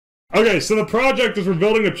Okay, so the project is we're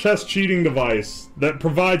building a chess cheating device that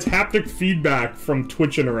provides haptic feedback from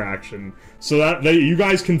Twitch interaction, so that you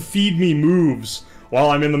guys can feed me moves while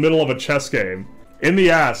I'm in the middle of a chess game. In the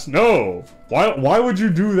ass. No! Why would you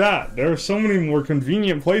do that? There are so many more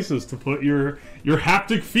convenient places to put your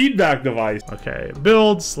haptic feedback device. Okay, it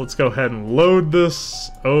builds. Let's go ahead and load this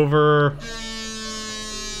over.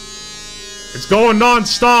 It's going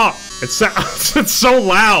non-stop! It's so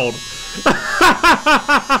loud!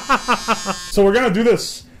 So we're gonna do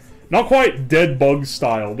this, not quite dead bug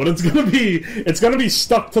style, but it's gonna be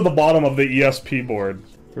stuck to the bottom of the ESP board.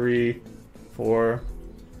 3, 4,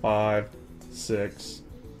 5, 6.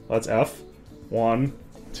 That's F. 1,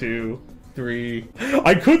 2, 3.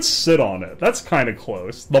 I could sit on it. That's kind of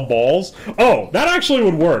close. The balls. Oh, that actually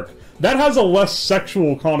would work. That has a less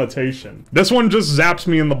sexual connotation. This one just zaps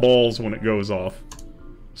me in the balls when it goes off.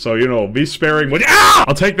 So, you know, be sparing when— ah!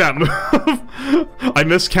 I'll take that move. I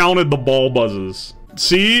miscounted the ball buzzes.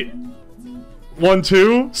 C? 1,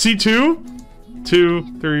 2. C2?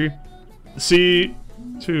 2, 3. C.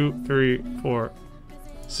 2, 3, 4.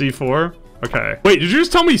 C4? Okay. Wait, did you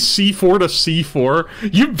just tell me C4 to C4?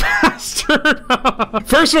 You bastard!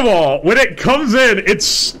 First of all, when it comes in, it's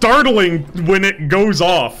startling when it goes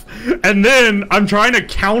off. And then I'm trying to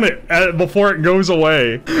count it before it goes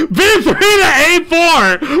away. B3 to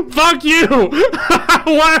A4! Fuck you!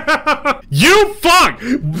 What? You fuck!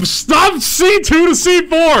 Stop C2 to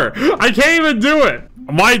C4! I can't even do it!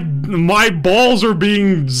 My balls are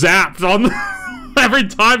being zapped on every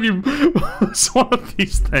time you use one of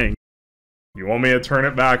these things. You want me to turn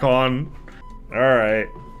it back on? Alright.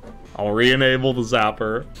 I'll re-enable the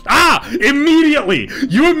zapper. Ah! Immediately!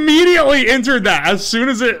 You immediately entered that as soon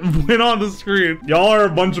as it went on the screen. Y'all are a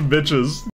bunch of bitches.